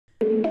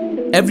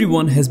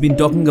Everyone has been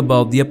talking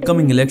about the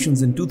upcoming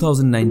elections in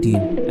 2019,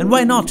 and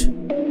why not?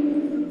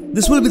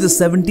 This will be the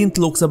 17th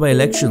Lok Sabha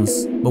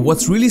Elections, but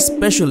what's really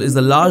special is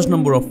the large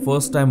number of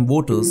first-time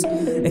voters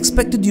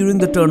expected during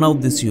the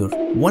turnout this year,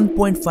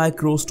 1.5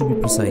 crores to be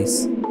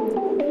precise.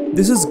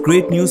 This is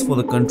great news for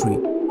the country.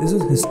 This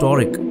is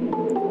historic.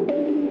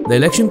 The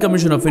Election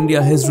Commission of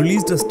India has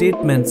released a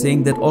statement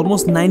saying that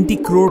almost 90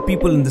 crore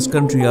people in this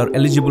country are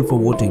eligible for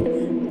voting,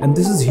 and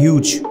this is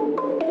huge.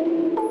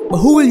 But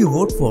who will you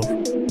vote for?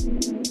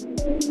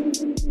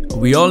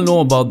 We all know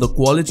about the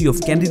quality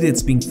of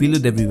candidates being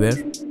fielded everywhere.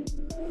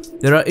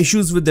 There are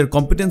issues with their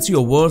competency,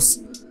 or worse,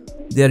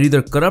 they are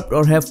either corrupt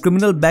or have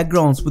criminal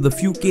backgrounds with a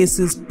few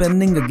cases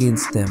pending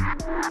against them.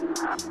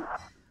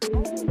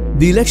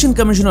 The Election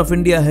Commission of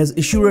India has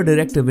issued a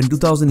directive in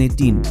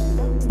 2018.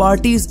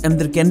 Parties and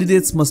their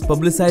candidates must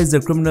publicize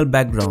their criminal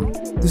background.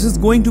 This is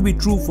going to be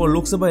true for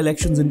Lok Sabha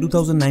elections in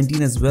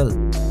 2019 as well.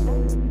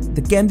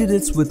 The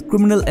candidates with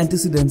criminal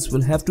antecedents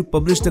will have to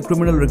publish the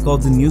criminal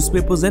records in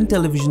newspapers and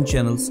television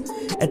channels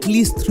at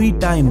least 3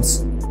 times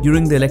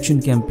during the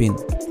election campaign.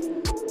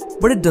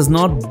 But it does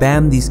not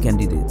ban these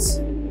candidates.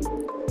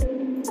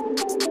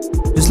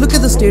 Just look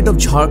at the state of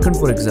Jharkhand,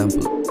 for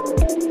example.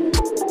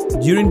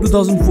 During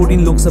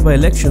 2014 Lok Sabha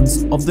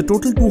elections, of the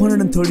total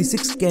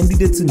 236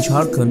 candidates in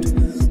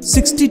Jharkhand,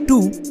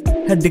 62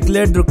 had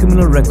declared their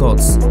criminal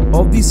records.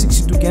 Of these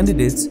 62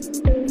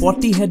 candidates,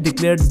 40 had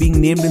declared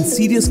being named in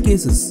serious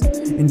cases,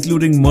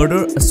 including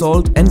murder,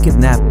 assault, and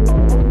kidnap.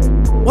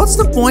 What's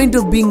the point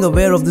of being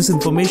aware of this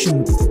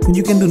information when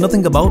you can do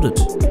nothing about it?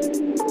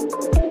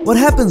 What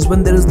happens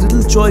when there is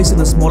little choice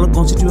in a smaller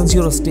constituency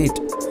or a state?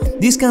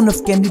 These kind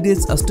of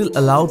candidates are still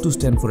allowed to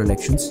stand for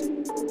elections,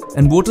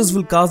 and voters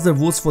will cast their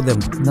votes for them.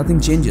 Nothing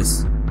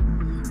changes.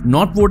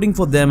 Not voting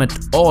for them at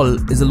all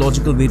is a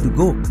logical way to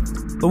go.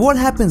 But what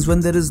happens when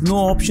there is no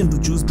option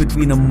to choose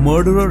between a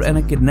murderer and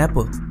a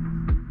kidnapper?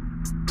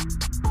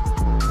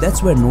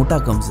 That's where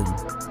NOTA comes in.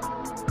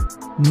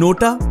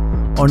 NOTA,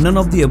 or none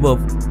of the above,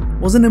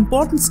 was an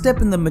important step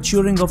in the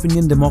maturing of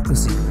Indian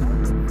democracy.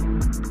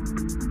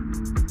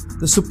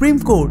 The Supreme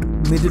Court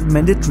made it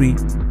mandatory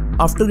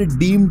after it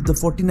deemed the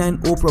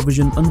 49O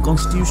provision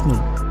unconstitutional.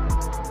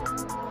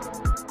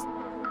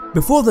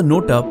 Before the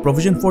NOTA,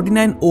 provision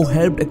 49O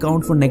helped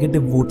account for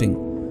negative voting,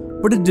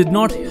 but it did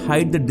not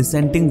hide the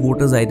dissenting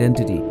voter's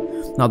identity.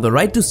 Now, the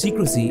right to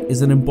secrecy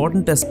is an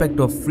important aspect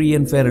of free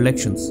and fair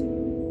elections.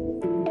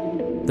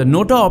 The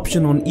NOTA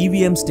option on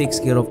EVMs takes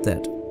care of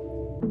that.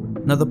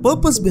 Now, the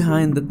purpose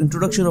behind the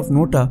introduction of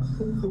NOTA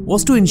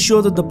was to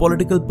ensure that the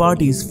political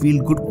parties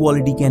field good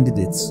quality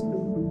candidates.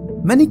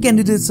 Many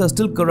candidates are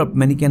still corrupt,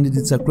 many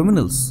candidates are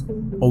criminals,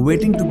 or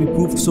waiting to be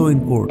proved so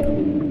in court.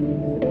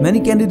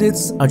 Many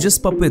candidates are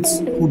just puppets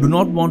who do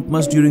not want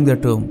much during their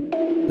term.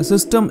 The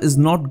system is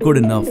not good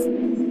enough.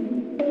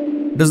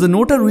 Does the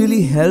NOTA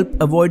really help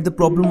avoid the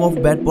problem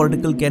of bad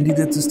political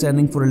candidates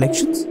standing for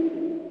elections?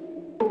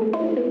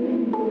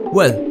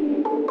 Well,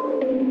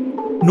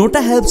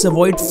 NOTA helps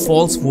avoid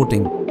false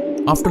voting.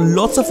 After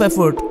lots of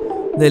effort,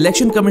 the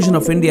Election Commission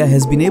of India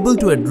has been able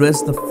to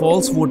address the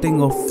false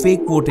voting or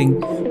fake voting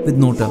with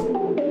NOTA.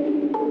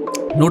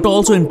 NOTA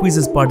also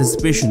increases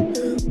participation.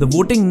 The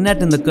voting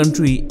net in the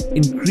country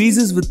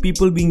increases with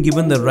people being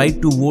given the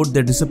right to vote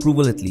their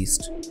disapproval at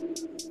least.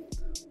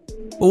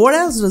 But what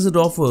else does it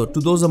offer to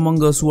those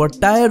among us who are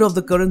tired of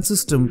the current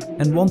system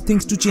and want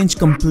things to change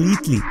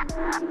completely?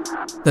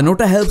 The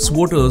NOTA helps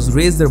voters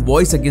raise their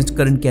voice against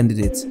current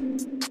candidates.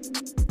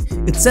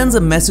 It sends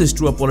a message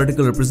to our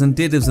political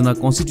representatives in our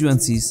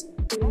constituencies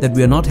that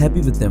we are not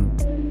happy with them.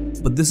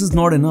 But this is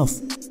not enough.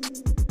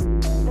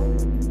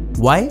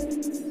 Why?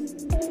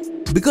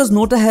 Because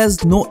NOTA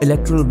has no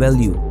electoral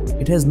value.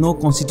 It has no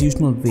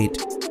constitutional weight.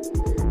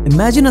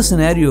 Imagine a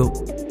scenario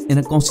in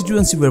a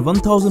constituency where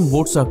 1000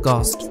 votes are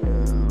cast.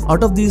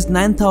 Out of these,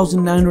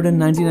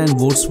 9,999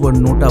 votes were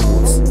NOTA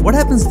votes. What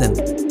happens then?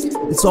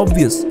 It's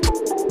obvious.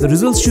 The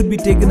results should be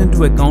taken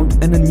into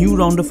account and a new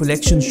round of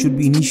elections should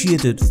be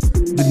initiated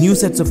with new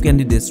sets of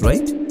candidates,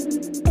 right?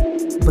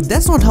 But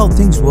that's not how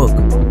things work.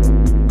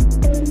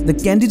 The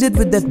candidate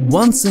with that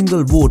one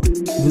single vote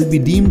will be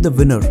deemed the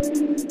winner.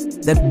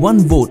 That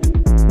one vote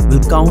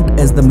will count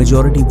as the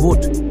majority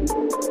vote.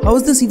 How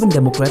is this even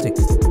democratic?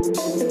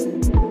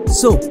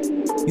 So,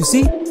 you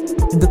see,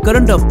 in the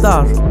current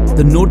avatar,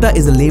 the NOTA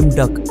is a lame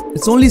duck.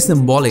 It's only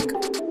symbolic.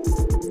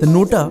 The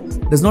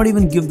NOTA does not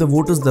even give the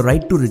voters the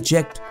right to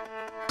reject.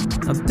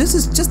 Now, this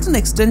is just an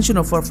extension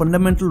of our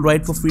fundamental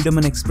right for freedom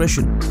and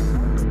expression.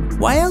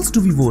 Why else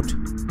do we vote?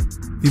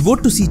 We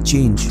vote to see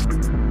change.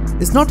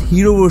 It's not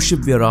hero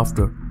worship we are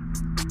after.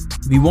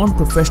 We want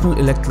professional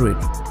electorate.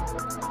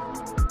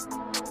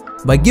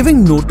 By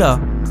giving NOTA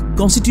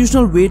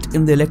constitutional weight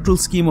in the electoral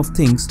scheme of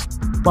things,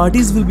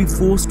 parties will be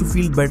forced to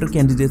field better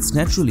candidates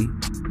naturally.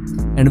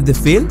 And if they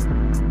fail,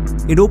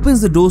 it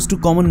opens the doors to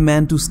common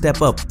man to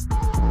step up.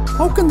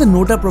 How can the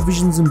NOTA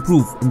provisions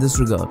improve in this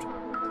regard?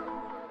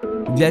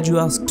 Glad you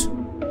asked.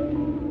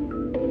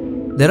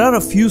 There are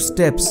a few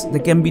steps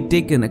that can be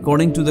taken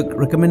according to the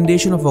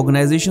recommendation of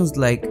organizations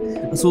like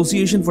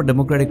Association for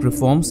Democratic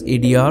Reforms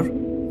 (ADR)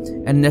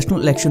 and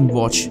National Election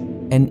Watch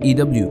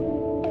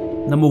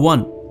 (NEW). Number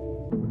 1.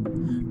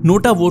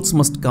 NOTA votes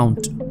must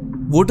count.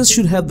 Voters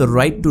should have the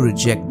right to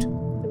reject.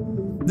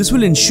 This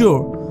will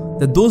ensure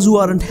that those who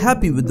aren't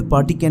happy with the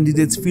party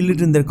candidates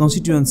fielded in their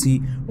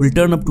constituency will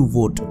turn up to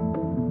vote.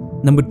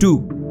 Number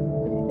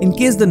 2. In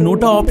case the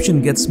NOTA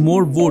option gets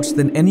more votes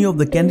than any of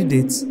the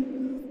candidates,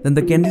 then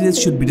the candidates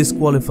should be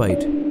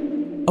disqualified.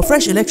 A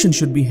fresh election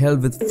should be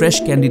held with fresh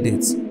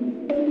candidates.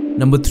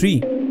 Number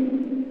 3.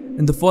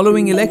 In the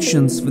following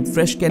elections with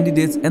fresh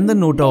candidates and the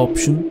NOTA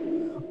option,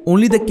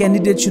 only the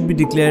candidate should be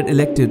declared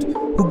elected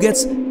who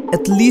gets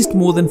at least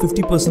more than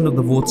 50% of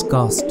the votes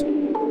cast.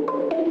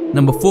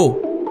 Number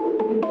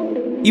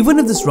 4. Even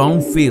if this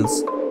round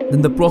fails,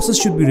 then the process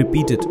should be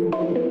repeated.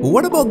 But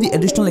what about the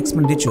additional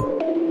expenditure?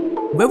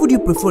 Where would you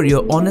prefer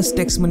your honest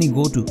tax money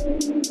go to?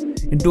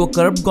 Into a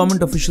corrupt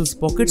government official's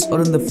pockets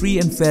or in the free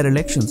and fair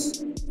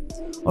elections?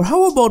 Or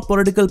how about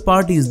political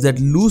parties that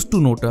lose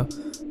to NOTA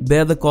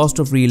bear the cost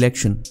of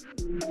re-election?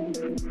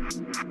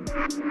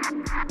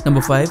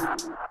 Number 5.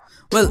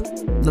 Well,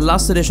 the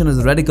last suggestion is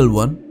a radical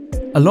one.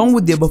 Along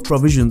with the above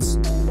provisions,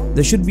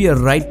 there should be a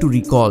right to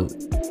recall.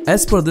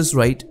 As per this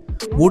right,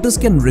 voters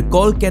can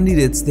recall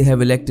candidates they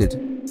have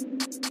elected.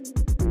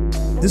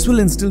 This will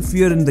instill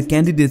fear in the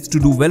candidates to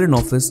do well in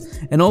office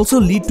and also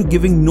lead to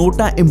giving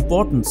NOTA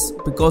importance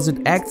because it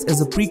acts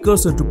as a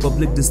precursor to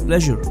public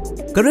displeasure.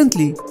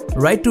 Currently,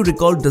 right to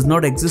recall does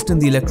not exist in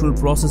the electoral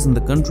process in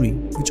the country,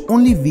 which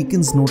only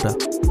weakens NOTA.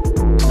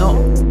 Now,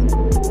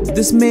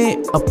 this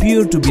may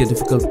appear to be a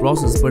difficult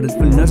process, but it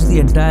will nudge the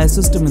entire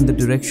system in the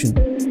direction.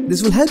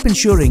 This will help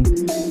ensuring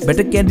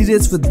better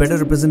candidates with better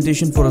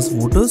representation for us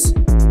voters,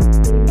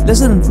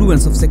 lesser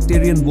influence of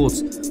sectarian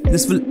votes.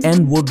 This will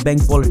end vote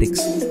bank politics.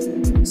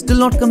 Still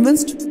not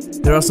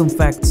convinced? There are some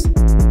facts.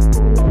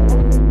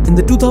 In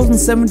the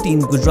 2017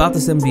 Gujarat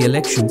Assembly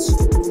elections,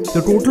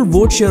 the total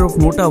vote share of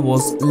NOTA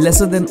was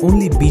lesser than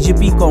only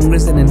BJP,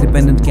 Congress and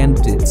independent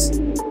candidates.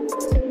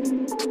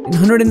 In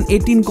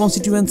 118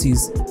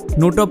 constituencies,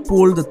 NOTA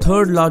polled the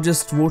third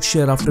largest vote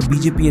share after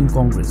BJP and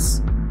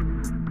Congress.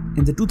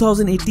 In the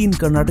 2018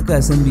 Karnataka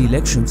Assembly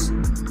elections,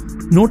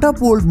 NOTA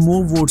polled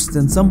more votes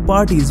than some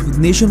parties with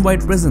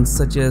nationwide presence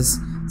such as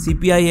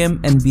CPIM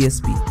and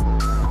BSP.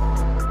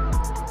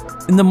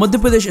 In the Madhya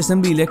Pradesh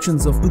Assembly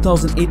elections of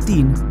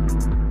 2018,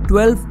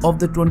 12 of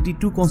the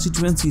 22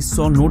 constituencies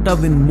saw NOTA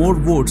win more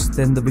votes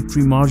than the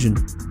victory margin.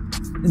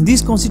 In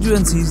these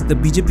constituencies, the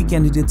BJP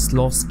candidates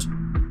lost.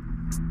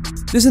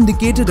 This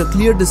indicated a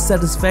clear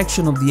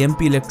dissatisfaction of the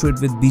MP electorate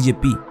with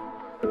BJP.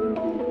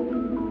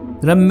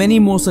 There are many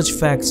more such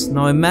facts.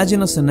 Now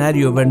imagine a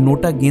scenario where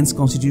NOTA gains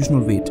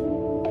constitutional weight.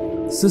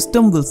 The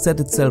system will set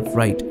itself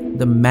right.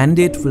 The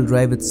mandate will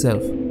drive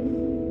itself.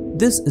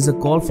 This is a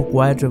call for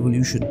quiet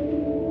revolution.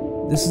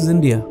 This is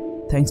India.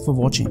 Thanks for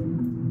watching.